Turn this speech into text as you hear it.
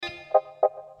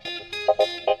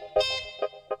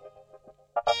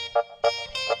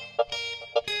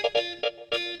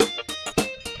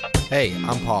Hey,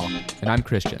 I'm Paul. And I'm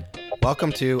Christian.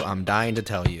 Welcome to I'm Dying to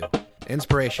Tell You,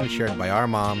 inspiration shared by our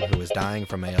mom who is dying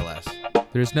from ALS.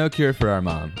 There is no cure for our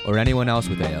mom or anyone else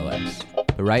with ALS,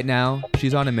 but right now,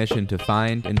 she's on a mission to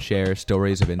find and share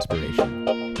stories of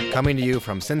inspiration. Coming to you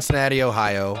from Cincinnati,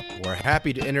 Ohio, we're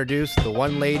happy to introduce the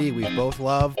one lady we've both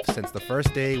loved since the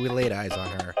first day we laid eyes on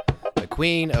her, the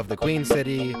queen of the Queen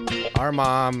City, our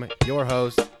mom, your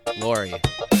host, Lori.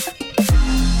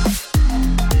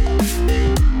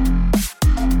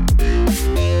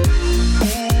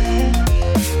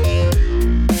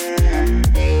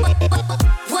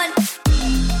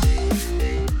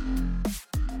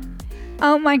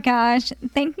 Oh my gosh,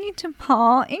 thank you to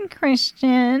Paul and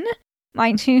Christian,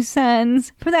 my two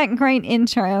sons, for that great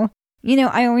intro. You know,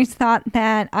 I always thought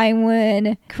that I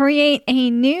would create a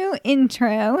new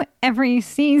intro every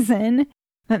season,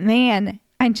 but man,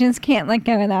 I just can't let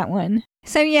go of that one.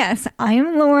 So yes, I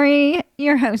am Lori,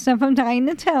 your host of I'm Dying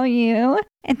to Tell You,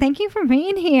 and thank you for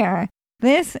being here.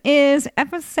 This is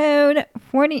episode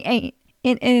 48.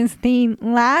 It is the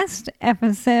last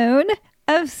episode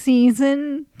of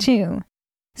season 2.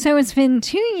 So it's been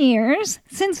 2 years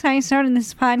since I started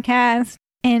this podcast,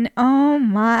 and oh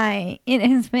my, it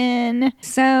has been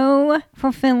so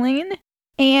fulfilling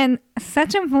and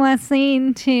such a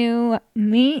blessing to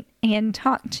meet and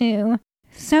talk to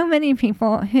so many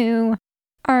people who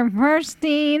are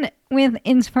bursting with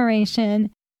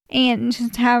inspiration and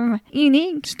just have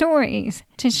unique stories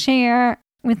to share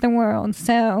with the world.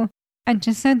 So I'm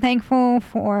just so thankful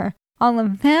for all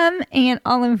of them and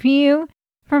all of you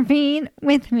for being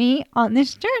with me on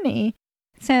this journey.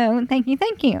 So thank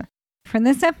you. For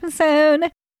this episode,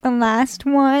 the last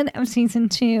one of season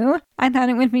 2, I thought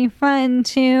it would be fun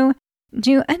to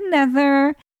do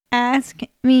another Ask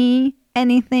Me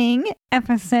Anything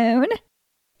episode.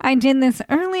 I did this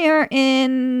earlier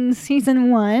in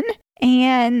season 1,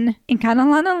 and it got a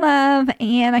lot of love,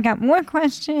 and I got more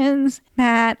questions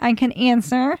that I can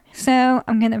answer. So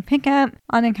I'm going to pick up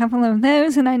on a couple of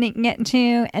those that I didn't get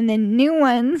to, and then new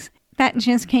ones that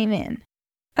just came in.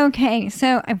 Okay,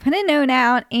 so I put a note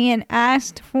out and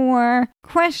asked for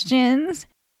questions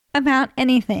about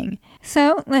anything.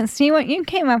 So let's see what you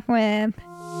came up with.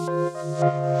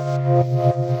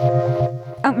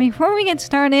 Oh, before we get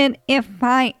started, if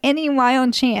by any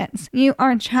wild chance you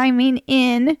are chiming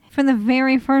in for the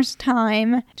very first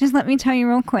time, just let me tell you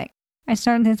real quick. I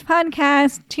started this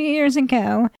podcast 2 years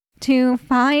ago to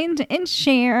find and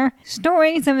share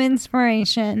stories of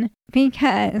inspiration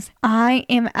because I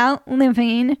am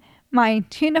outliving my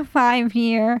 2 to 5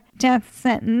 year death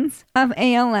sentence of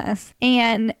ALS,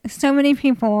 and so many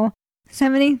people, so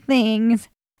many things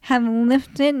have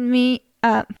lifted me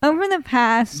up over the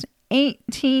past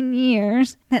 18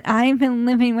 years that I've been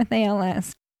living with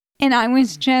ALS. And I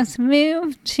was just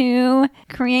moved to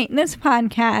create this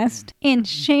podcast and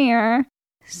share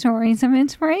stories of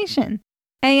inspiration.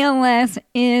 ALS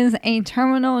is a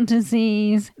terminal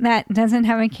disease that doesn't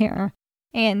have a cure.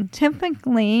 And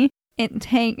typically, it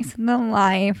takes the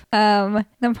life of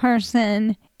the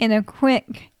person in a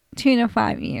quick 2 to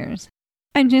 5 years.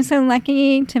 I'm just so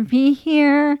lucky to be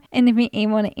here and to be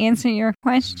able to answer your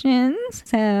questions.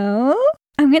 So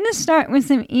I'm going to start with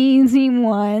some easy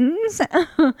ones.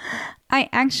 I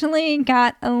actually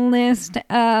got a list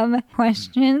of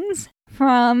questions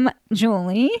from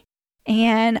Julie,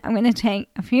 and I'm going to take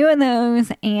a few of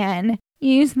those and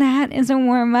use that as a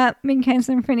warm-up because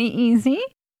they're pretty easy.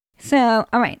 So,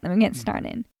 all right, let me get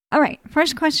started. All right,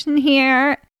 first question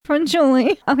here from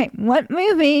Julie. Okay, what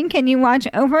movie can you watch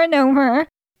over and over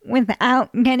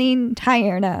without getting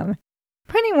tired of?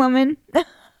 Pretty Woman.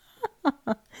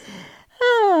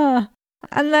 Oh,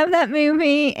 I love that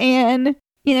movie, and,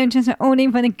 you know, just an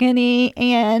oldie but a goodie,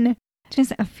 and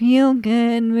just a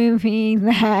feel-good movie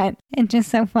that is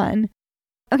just so fun.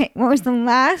 Okay, what was the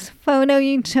last photo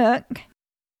you took?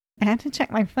 I had to check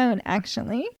my phone,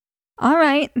 actually. All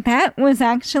right, that was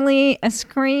actually a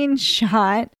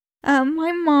screenshot.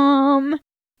 My mom,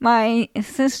 my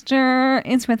sister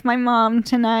is with my mom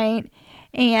tonight,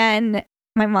 and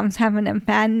my mom's having a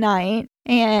bad night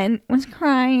and was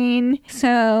crying.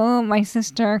 So my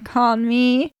sister called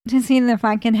me to see if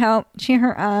I could help cheer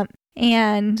her up.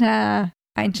 And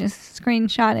I just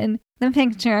screenshotted the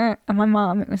picture of my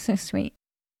mom. It was so sweet.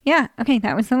 Yeah, okay,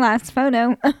 that was the last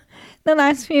photo. The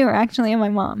last few are actually of my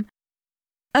mom.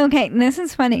 Okay, this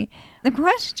is funny. The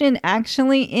question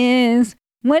actually is,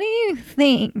 what do you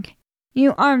think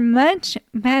you are much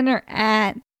better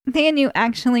at than you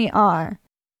actually are?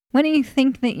 What do you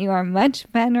think that you are much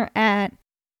better at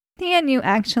than you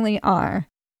actually are?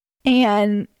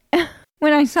 And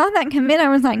when I saw that come in, I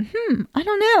was like, I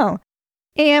don't know.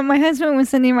 And my husband was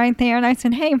sitting right there, and I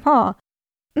said, hey, Paul,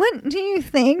 what do you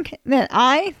think that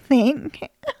I think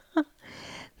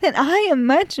that I am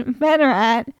much better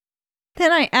at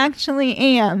than I actually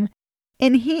am?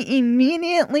 And he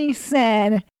immediately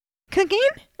said, cooking?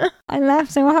 I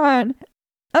laughed so hard.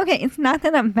 Okay, it's not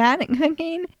that I'm bad at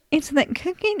cooking. It's that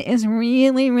cooking is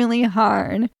really, really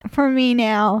hard for me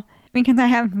now because I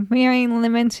have very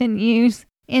limited use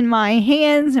in my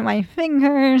hands and my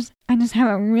fingers. I just have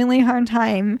a really hard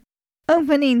time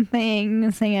opening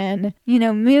things and,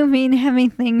 moving heavy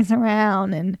things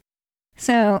around. And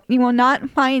so you will not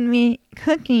find me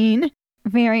cooking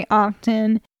very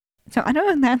often. So I don't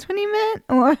know if that's what he meant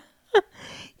or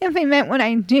if he meant when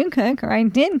I do cook or I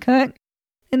did cook,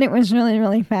 then it was really,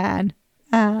 really bad.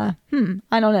 I don't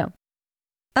know.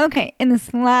 Okay, and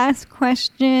this last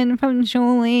question from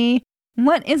Julie.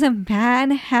 What is a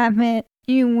bad habit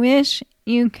you wish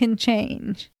you could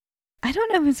change? I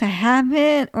don't know if it's a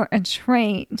habit or a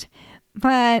trait,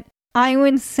 but I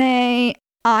would say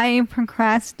I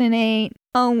procrastinate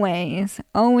always.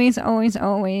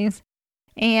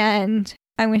 And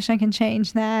I wish I could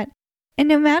change that. And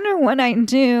no matter what I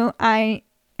do, I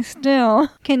still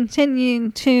continue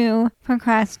to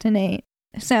procrastinate.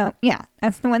 So yeah,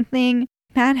 that's the one thing.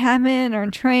 Bad habit or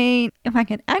trait. If I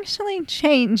could actually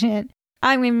change it,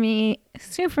 I would be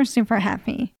super, super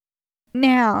happy.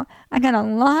 Now, I got a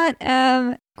lot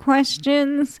of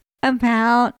questions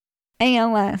about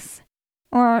ALS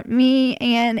or me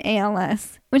and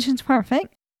ALS, which is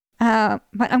perfect. But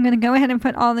I'm going to go ahead and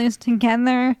put all those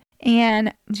together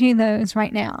and do those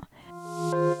right now.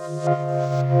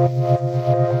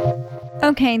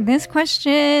 Okay, this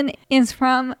question is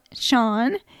from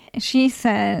Sean. She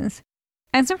says,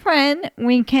 as a friend,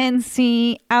 we can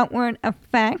see outward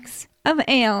effects of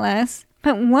ALS,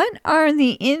 but what are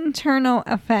the internal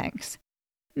effects,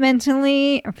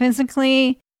 mentally or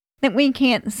physically, that we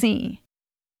can't see?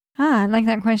 I like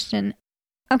that question.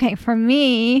 Okay, for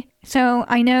me, so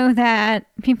I know that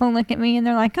people look at me and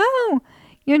they're like, oh,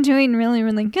 you're doing really,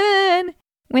 really good,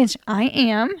 which I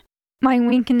am. My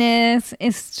weakness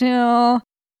is still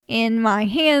in my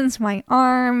hands, my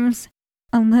arms,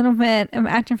 a little bit of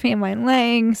atrophy in my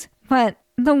legs, but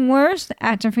the worst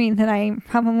atrophy that I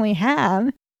probably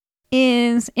have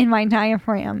is in my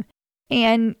diaphragm,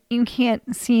 and you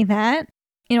can't see that.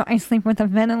 I sleep with a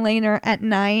ventilator at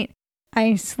night.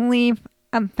 I sleep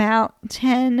about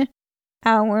 10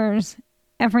 hours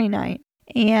every night,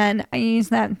 and I use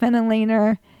that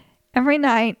ventilator every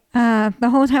night, the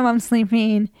whole time I'm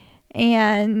sleeping,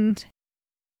 and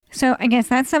so I guess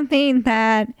that's something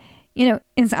that,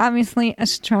 is obviously a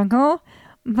struggle,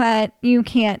 but you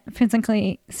can't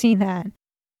physically see that.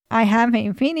 I have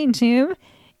a feeding tube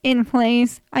in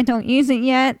place. I don't use it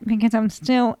yet because I'm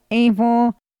still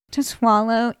able to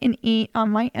swallow and eat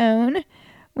on my own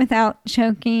without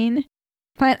choking.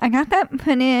 But I got that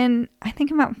put in, I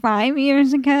think about 5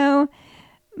 years ago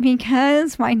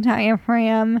because my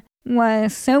diaphragm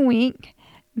was so weak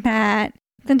that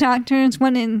the doctors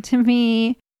wanted to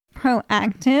be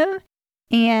proactive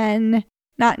and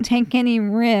not take any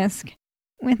risk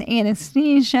with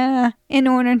anesthesia in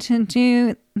order to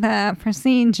do the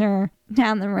procedure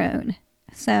down the road.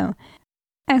 So,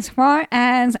 as far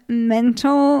as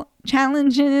mental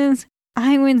challenges,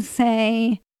 I would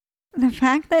say the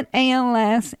fact that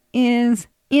ALS is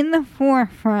in the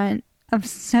forefront of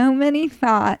so many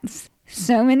thoughts,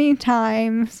 so many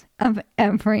times of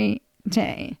every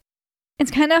day.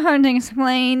 It's kind of hard to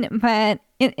explain, but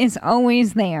it is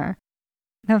always there.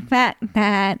 The fact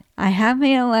that I have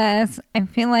ALS, I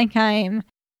feel like I'm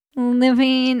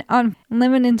living on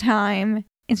limited time.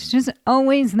 It's just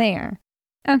always there.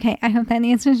 Okay, I hope that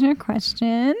answers your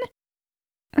question.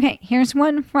 Okay, here's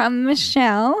one from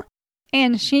Michelle,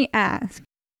 and she asked,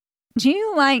 do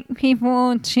you like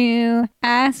people to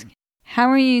ask, how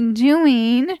are you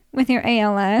doing with your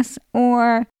ALS,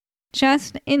 or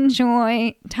just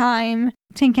enjoy time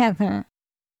together?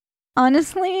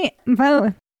 Honestly,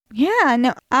 both. Yeah,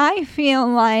 no, I feel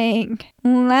like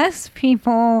less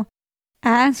people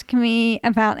ask me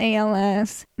about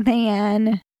ALS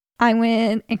than I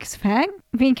would expect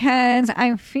because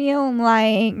I feel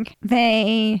like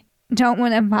they don't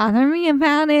want to bother me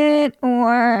about it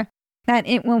or that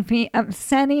it will be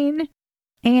upsetting,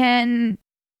 and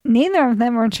neither of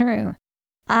them are true.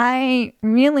 I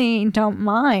really don't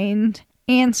mind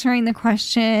answering the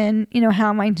question, how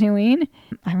am I doing?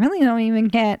 I really don't even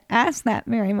get asked that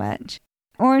very much.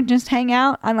 Or just hang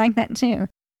out. I like that too.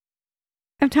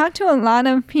 I've talked to a lot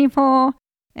of people,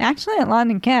 actually a lot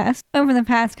of guests, over the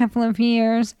past couple of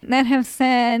years that have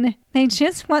said they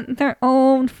just want their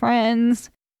old friends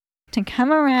to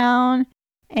come around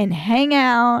and hang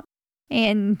out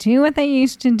and do what they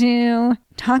used to do,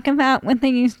 talk about what they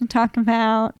used to talk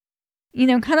about,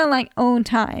 kind of like old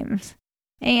times.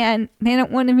 And they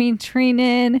don't want to be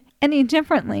treated any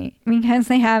differently because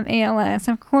they have ALS.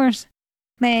 Of course,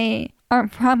 they are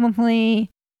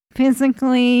probably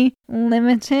physically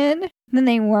limited than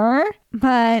they were,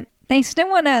 but they still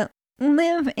want to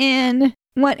live in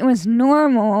what was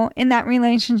normal in that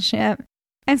relationship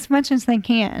as much as they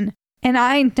can. And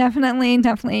I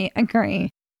definitely agree.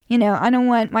 I don't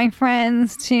want my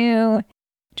friends to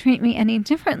treat me any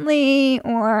differently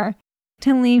or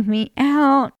to leave me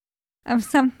out of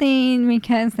something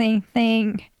because they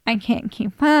think I can't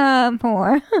keep up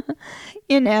or,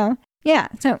 Yeah,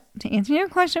 so to answer your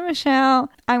question,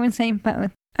 Michelle, I would say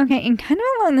both. Okay, and kind of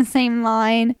along the same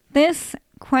line, this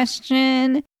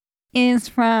question is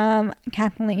from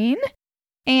Kathleen,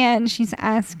 and she's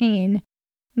asking,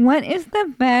 what is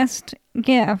the best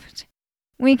gift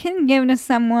we can give to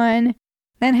someone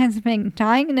that has been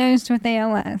diagnosed with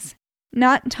ALS?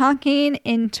 Not talking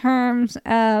in terms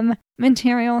of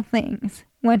material things.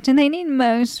 What do they need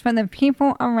most for the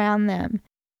people around them?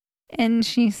 And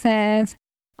she says,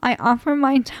 I offer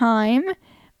my time,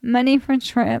 money for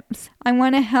trips. I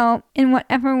want to help in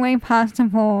whatever way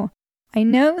possible. I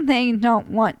know they don't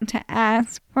want to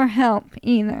ask for help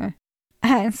either.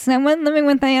 As someone living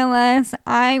with ALS,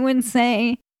 I would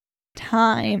say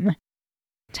time.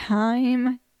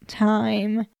 Time.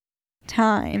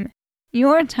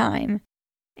 Your time.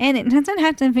 And it doesn't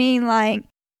have to be like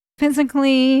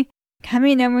physically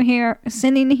coming over here,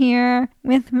 sitting here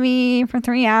with me for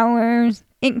 3 hours.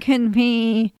 It could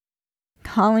be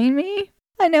calling me.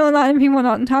 I know a lot of people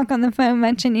don't talk on the phone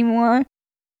much anymore.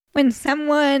 When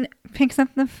someone picks up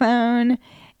the phone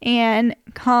and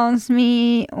calls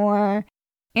me or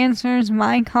answers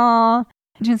my call,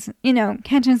 just,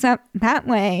 catches up that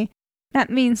way, that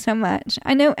means so much.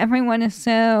 I know everyone is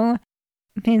so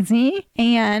busy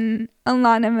and a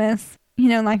lot of us,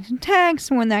 like to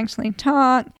text when they actually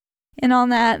talk and all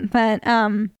that, but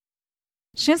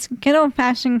just good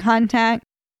old-fashioned contact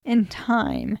and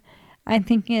time, I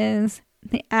think, is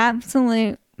the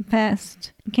absolute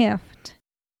best gift.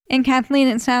 And Kathleen,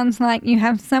 it sounds like you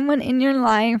have someone in your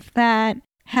life that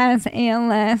has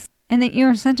ALS and that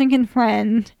you're such a good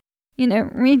friend,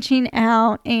 reaching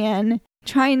out and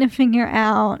trying to figure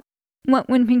out what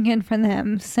would be good for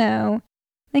them. So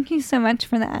thank you so much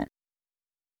for that.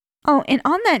 Oh, and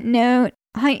on that note,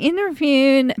 I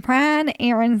interviewed Brad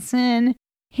Aronson.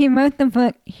 He wrote the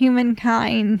book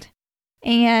Humankind,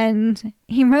 and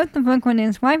he wrote the book when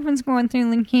his wife was going through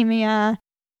leukemia,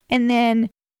 and then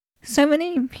so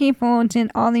many people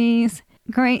did all these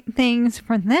great things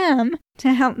for them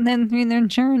to help them through their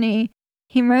journey.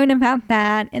 He wrote about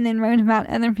that and then wrote about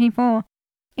other people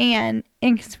and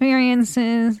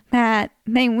experiences that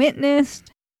they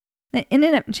witnessed that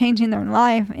ended up changing their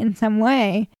life in some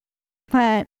way.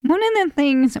 But one of the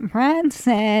things Brad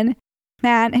said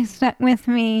that has stuck with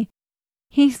me,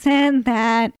 he said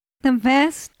that the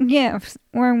best gifts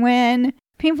were when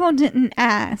people didn't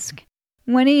ask,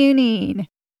 what do you need?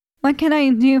 What can I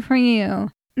do for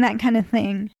you? That kind of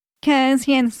thing. Because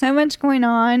he had so much going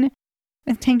on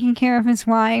with taking care of his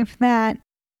wife that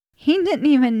he didn't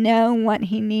even know what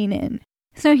he needed.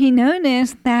 So he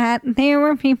noticed that there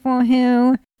were people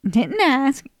who didn't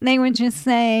ask. They would just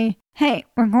say, hey,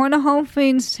 we're going to Whole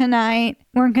Foods tonight.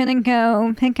 We're going to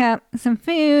go pick up some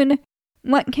food.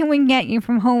 What can we get you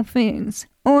from Whole Foods?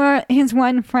 Or his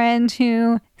one friend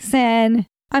who said,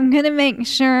 I'm going to make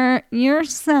sure your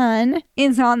son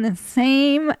is on the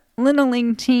same Little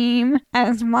League team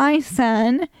as my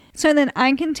son so that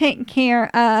I can take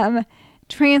care of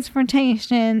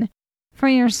transportation for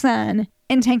your son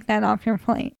and take that off your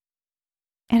plate.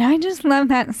 And I just love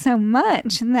that so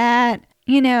much that,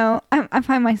 I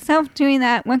find myself doing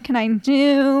that. What can I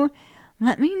do?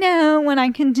 Let me know what I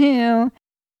can do.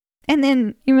 And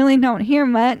then you really don't hear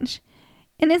much.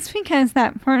 And it's because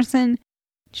that person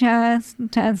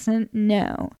just doesn't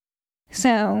know.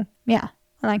 So, yeah,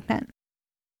 I like that.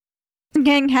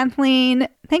 Again, Kathleen,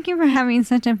 thank you for having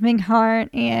such a big heart.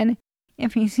 And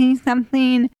if you see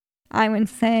something, I would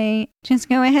say just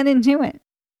go ahead and do it.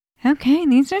 Okay,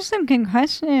 these are some good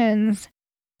questions.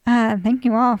 Thank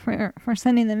you all for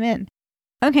sending them in.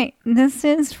 Okay, this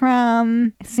is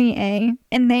from CA,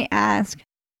 and they ask,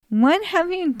 what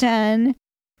have you done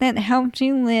that helped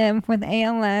you live with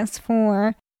ALS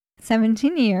for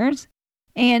 17 years,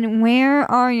 and where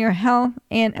are your health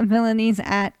and abilities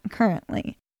at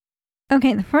currently?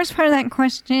 Okay, the first part of that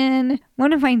question,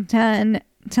 what have I done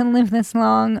to live this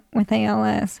long with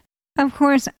ALS? Of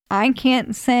course, I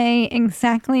can't say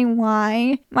exactly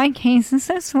why my case is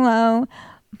so slow,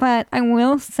 but I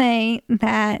will say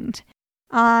that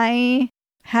I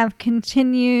have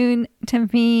continued to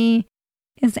be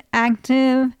as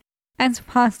active as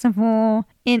possible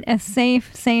in a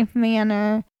safe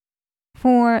manner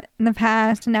for the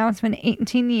past, now it's been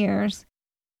 18 years.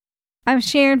 I've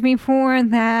shared before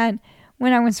that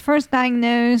when I was first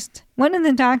diagnosed, one of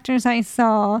the doctors I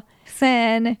saw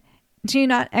said, do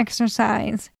not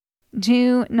exercise.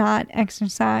 Do not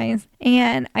exercise.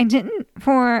 And I didn't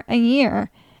for a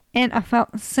year. And I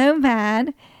felt so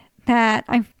bad that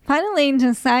I finally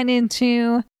decided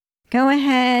to go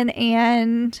ahead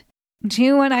and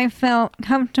do what I felt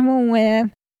comfortable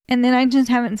with. And then I just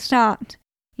haven't stopped.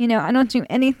 I don't do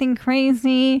anything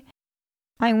crazy.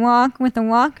 I walk with a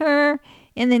walker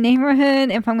in the neighborhood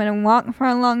if I'm going to walk for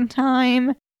a long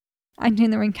time. I do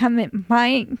the recumbent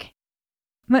bike.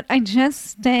 But I just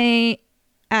stay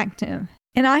active.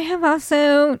 And I have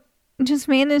also just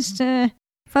managed to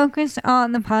focus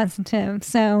on the positive.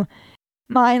 So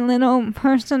my little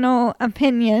personal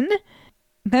opinion,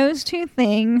 those two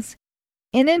things,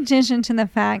 in addition to the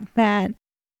fact that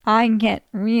I get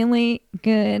really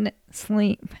good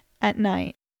sleep at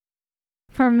night.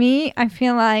 For me, I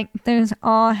feel like those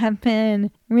all have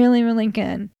been really, really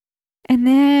good. And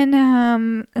then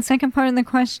the second part of the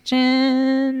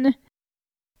question,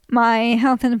 my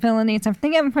health and abilities. I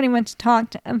think I've pretty much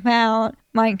talked about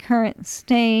my current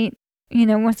state,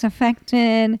 what's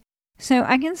affected. So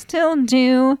I can still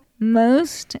do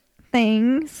most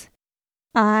things.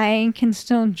 I can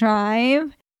still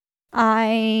drive.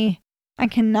 I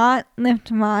cannot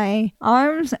lift my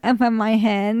arms above my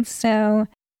head, so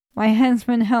my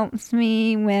husband helps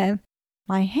me with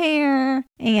my hair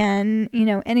and,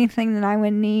 anything that I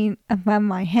would need above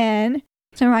my head.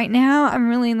 So right now, I'm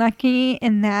really lucky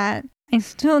in that I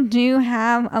still do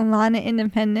have a lot of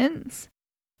independence.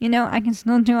 I can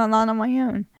still do a lot on my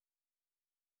own.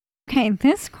 Okay,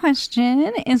 this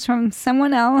question is from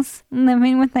someone else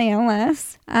living with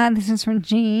ALS. This is from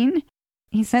Gene.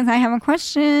 He says, I have a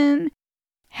question.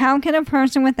 How can a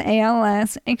person with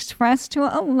ALS express to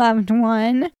a loved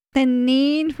one the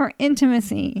need for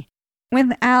intimacy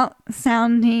without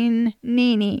sounding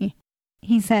needy?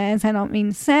 He says, I don't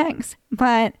mean sex,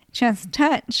 but just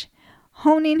touch,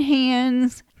 holding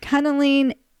hands,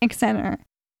 cuddling, etc.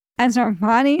 As our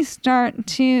bodies start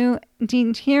to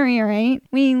deteriorate,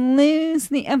 we lose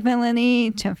the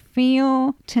ability to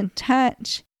feel, to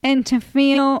touch, and to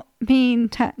feel being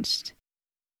touched.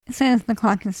 It says the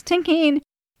clock is ticking,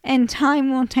 and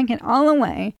time will take it all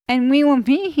away, and we will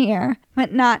be here,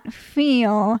 but not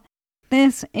feel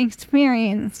this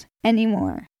experience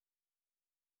anymore.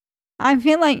 I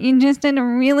feel like you just did a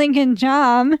really good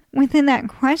job within that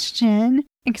question,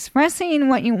 expressing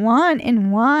what you want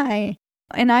and why.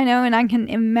 And I know, and I can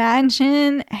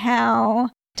imagine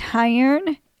how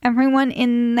tired everyone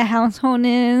in the household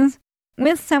is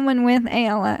with someone with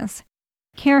ALS.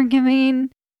 Caregiving,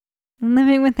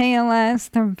 living with ALS,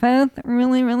 they're both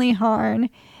really, really hard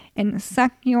and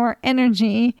suck your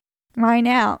energy right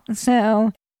out.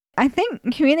 So I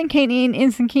think communicating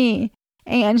is the key,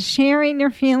 and sharing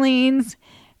your feelings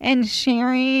and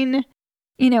sharing,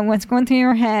 what's going through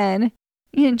your head,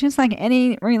 just like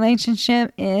any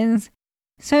relationship is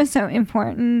so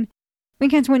important,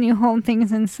 because when you hold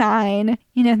things inside,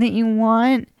 that you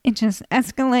want, it just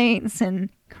escalates and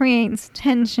creates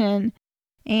tension.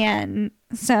 And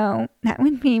so that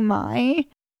would be my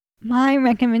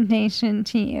recommendation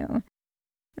to you.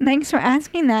 Thanks for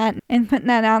asking that and putting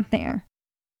that out there.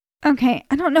 Okay,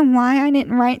 I don't know why I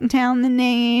didn't write down the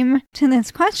name to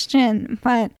this question,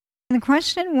 but the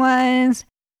question was,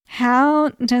 how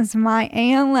does my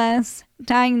ALS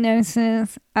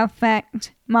diagnosis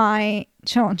affect my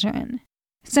children?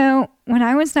 So when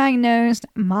I was diagnosed,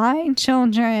 my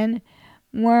children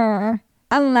were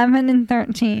 11 and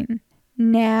 13.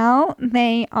 Now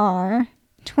they are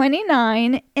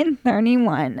 29 and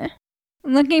 31.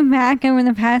 Looking back over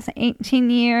the past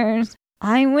 18 years,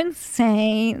 I would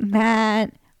say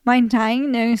that my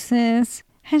diagnosis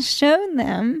has shown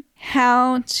them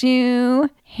how to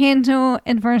handle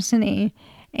adversity.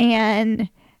 And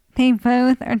they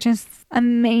both are just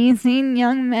amazing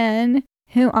young men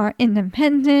who are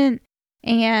independent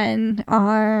and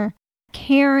are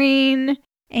caring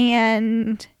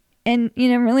and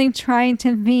really try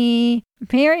to be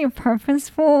very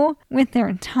purposeful with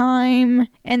their time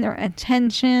and their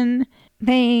attention.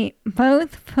 They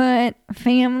both put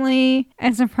family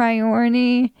as a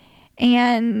priority,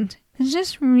 and they're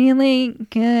just really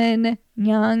good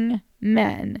young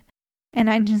men. And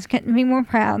I just couldn't be more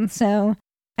proud. So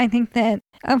I think that,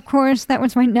 of course, that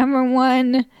was my number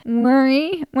one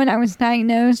worry when I was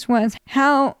diagnosed, was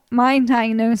how my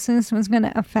diagnosis was going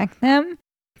to affect them.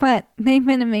 But they've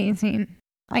been amazing.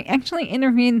 I actually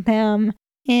interviewed them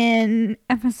in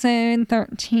episode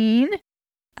 13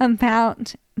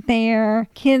 about their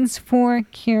Kids for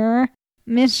Cure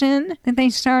mission that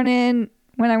they started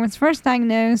when I was first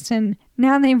diagnosed, and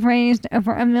now they've raised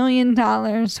over $1 million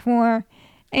for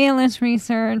ALS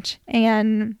research,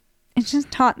 and it's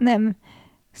just taught them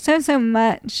so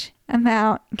much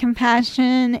about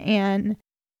compassion and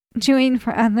doing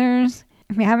for others.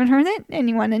 If you haven't heard it and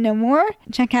you want to know more,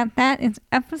 check out that. It's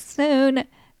episode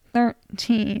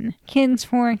 13, Kids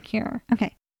for Cure.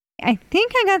 Okay, I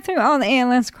think I got through all the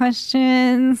ALS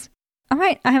questions. All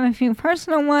right, I have a few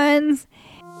personal ones.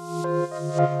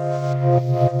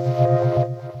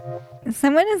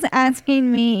 Someone is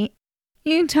asking me,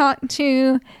 you talk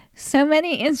to so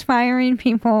many inspiring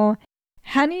people.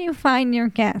 How do you find your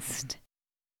guest?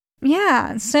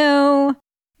 Yeah, so,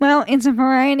 well, it's a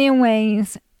variety of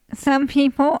ways. Some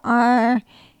people are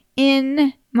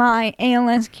in my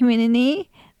ALS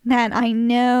community that I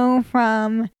know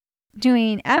from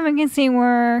doing advocacy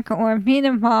work or being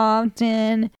involved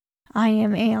in I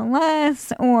Am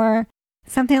ALS or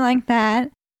something like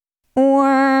that.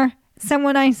 Or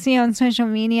someone I see on social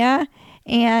media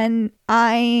and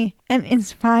I am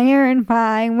inspired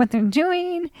by what they're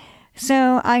doing.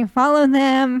 So I follow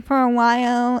them for a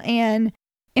while, and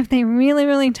if they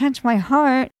really touch my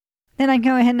heart, then I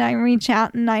go ahead and I reach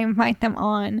out and I invite them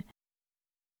on.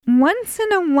 Once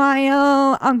in a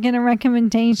while, I'll get a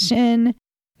recommendation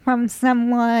from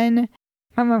someone,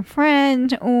 from a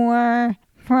friend, or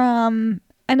from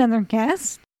another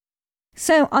guest.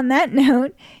 So on that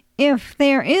note, if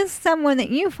there is someone that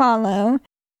you follow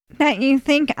that you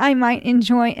think I might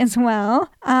enjoy as well,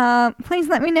 please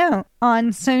let me know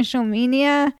on social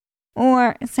media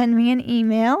or send me an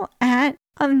email at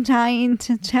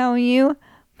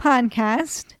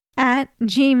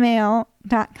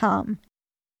imdyingtotellyoupodcast@gmail.com.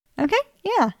 Okay,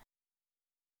 yeah.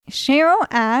 Cheryl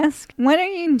asked, what are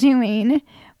you doing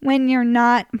when you're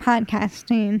not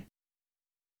podcasting?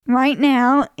 Right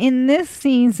now, in this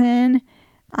season,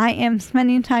 I am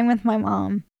spending time with my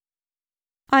mom.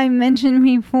 I mentioned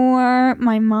before,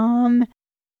 my mom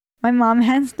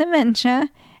has dementia,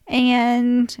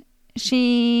 and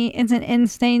she is an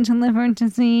end-stage liver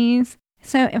disease.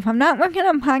 So if I'm not working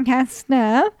on podcast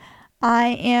stuff,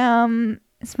 I am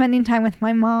spending time with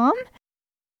my mom.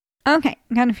 Okay,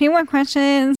 got a few more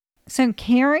questions. So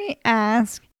Carrie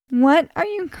asked, what are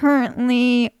you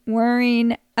currently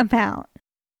worried about?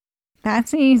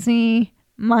 That's easy.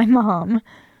 My mom.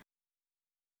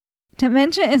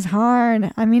 Dementia is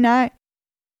hard. I mean,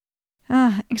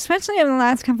 especially over the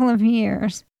last couple of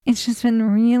years, it's just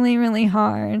been really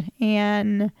hard,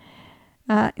 and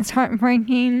it's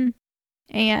heartbreaking.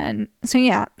 And so,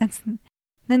 yeah, that's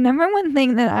the number one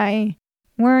thing that I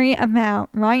worry about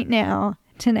right now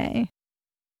today.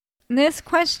 This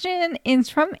question is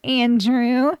from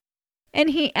Andrew,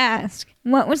 and he asked,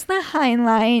 what was the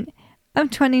highlight of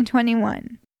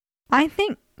 2021? I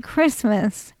think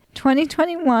Christmas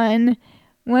 2021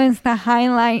 was the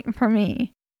highlight for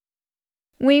me.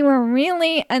 We were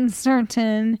really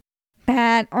uncertain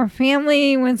that our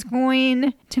family was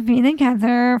going to be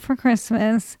together for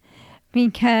Christmas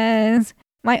because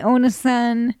my oldest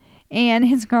son and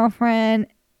his girlfriend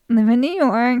live in New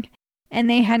York, and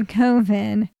they had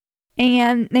COVID,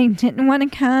 and they didn't want to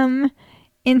come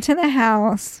into the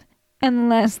house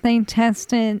unless they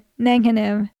tested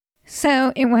negative.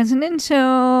 So it wasn't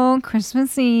until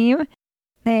Christmas Eve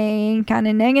they got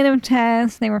a negative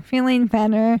test, they were feeling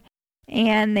better,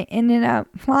 and they ended up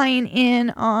flying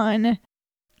in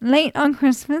late on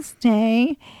Christmas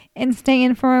Day and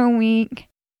staying for a week.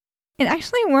 It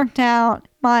actually worked out.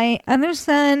 My other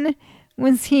son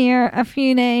was here a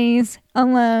few days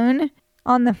alone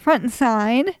on the front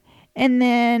side, and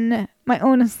then my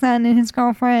oldest son and his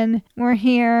girlfriend were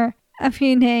here a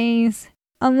few days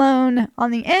alone on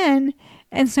the end,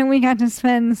 and so we got to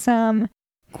spend some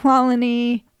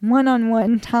quality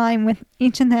one-on-one time with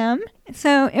each of them.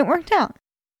 So it worked out.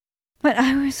 But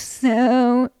I was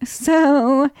so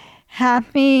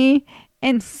happy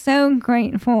and so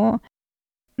grateful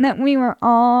that we were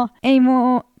all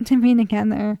able to be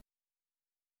together.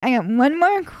 I got one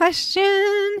more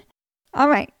question. All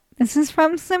right, this is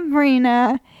from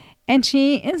Sabrina, and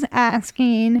she is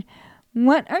asking,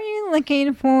 what are you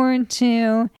looking forward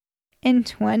to in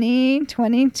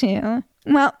 2022?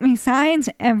 Well, besides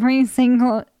every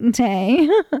single day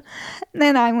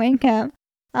that I wake up,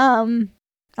 I'm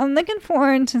looking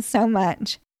forward to so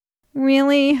much.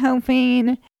 Really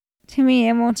hoping to be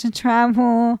able to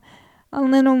travel a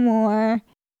little more.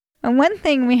 But one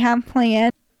thing we have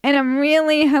planned, and I'm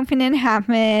really hoping it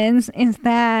happens, is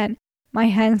that my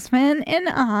husband and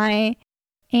I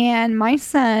and my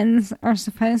sons are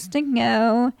supposed to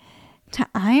go to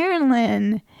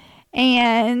Ireland.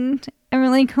 And a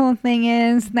really cool thing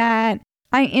is that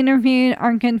I interviewed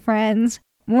our good friends,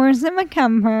 Wars and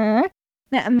McCumber,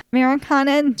 the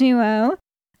Americana duo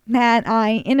that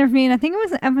I interviewed, I think it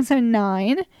was episode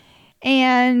 9.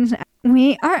 And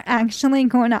we are actually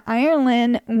going to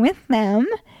Ireland with them.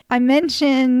 I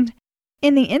mentioned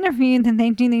in the interview that they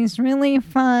do these really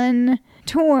fun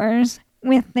tours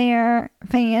with their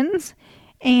fans.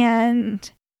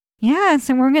 And yeah,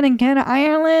 so we're going to go to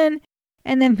Ireland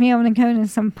and then be able to go to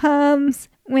some pubs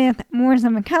with Moors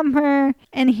and McCumber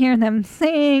and hear them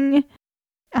sing.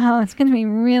 Oh, it's going to be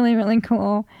really, really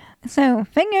cool. So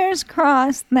fingers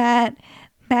crossed that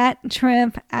that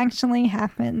trip actually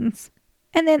happens.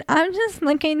 And then I'm just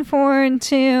looking forward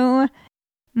to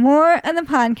more of the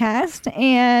podcast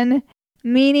and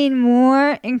meeting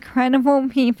more incredible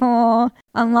people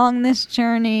along this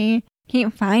journey.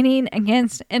 Keep fighting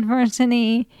against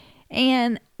adversity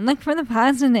and look for the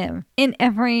positive in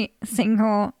every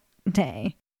single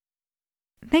day.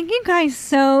 Thank you guys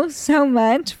so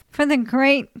much for the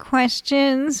great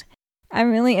questions. I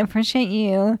really appreciate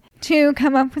you to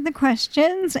come up with the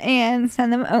questions and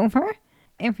send them over.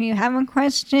 If you have a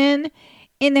question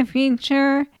in the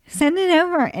future, send it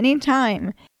over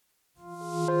anytime.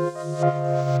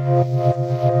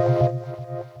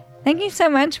 Thank you so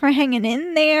much for hanging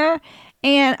in there,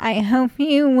 and I hope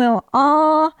you will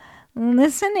all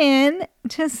listen in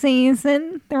to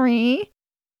season 3.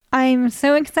 I'm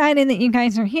so excited that you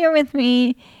guys are here with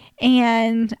me,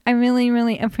 and I really,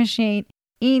 really appreciate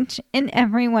each and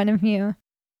every one of you.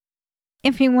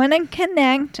 If you want to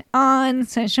connect on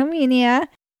social media,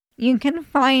 you can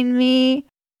find me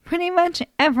pretty much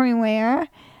everywhere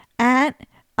at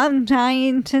I'm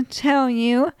Dying to Tell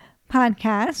You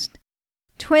podcast.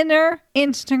 Twitter,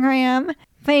 Instagram,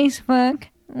 Facebook,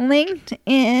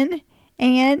 LinkedIn,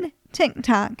 and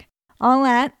TikTok. All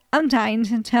at I'm Dying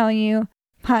to Tell You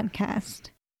podcast.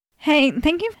 Hey,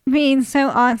 thank you for being so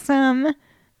awesome.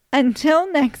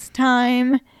 Until next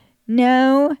time,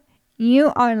 know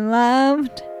you are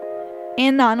loved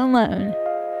and not alone.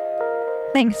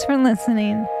 Thanks for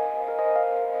listening.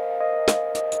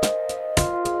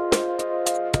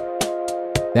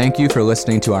 Thank you for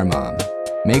listening to our mom.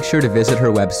 Make sure to visit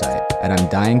her website at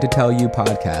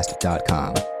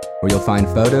I'mDyingToTellYouPodcast.com, where you'll find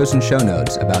photos and show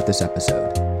notes about this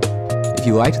episode. If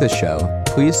you liked this show,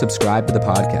 please subscribe to the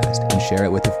podcast and share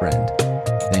it with a friend.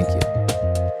 Thank you.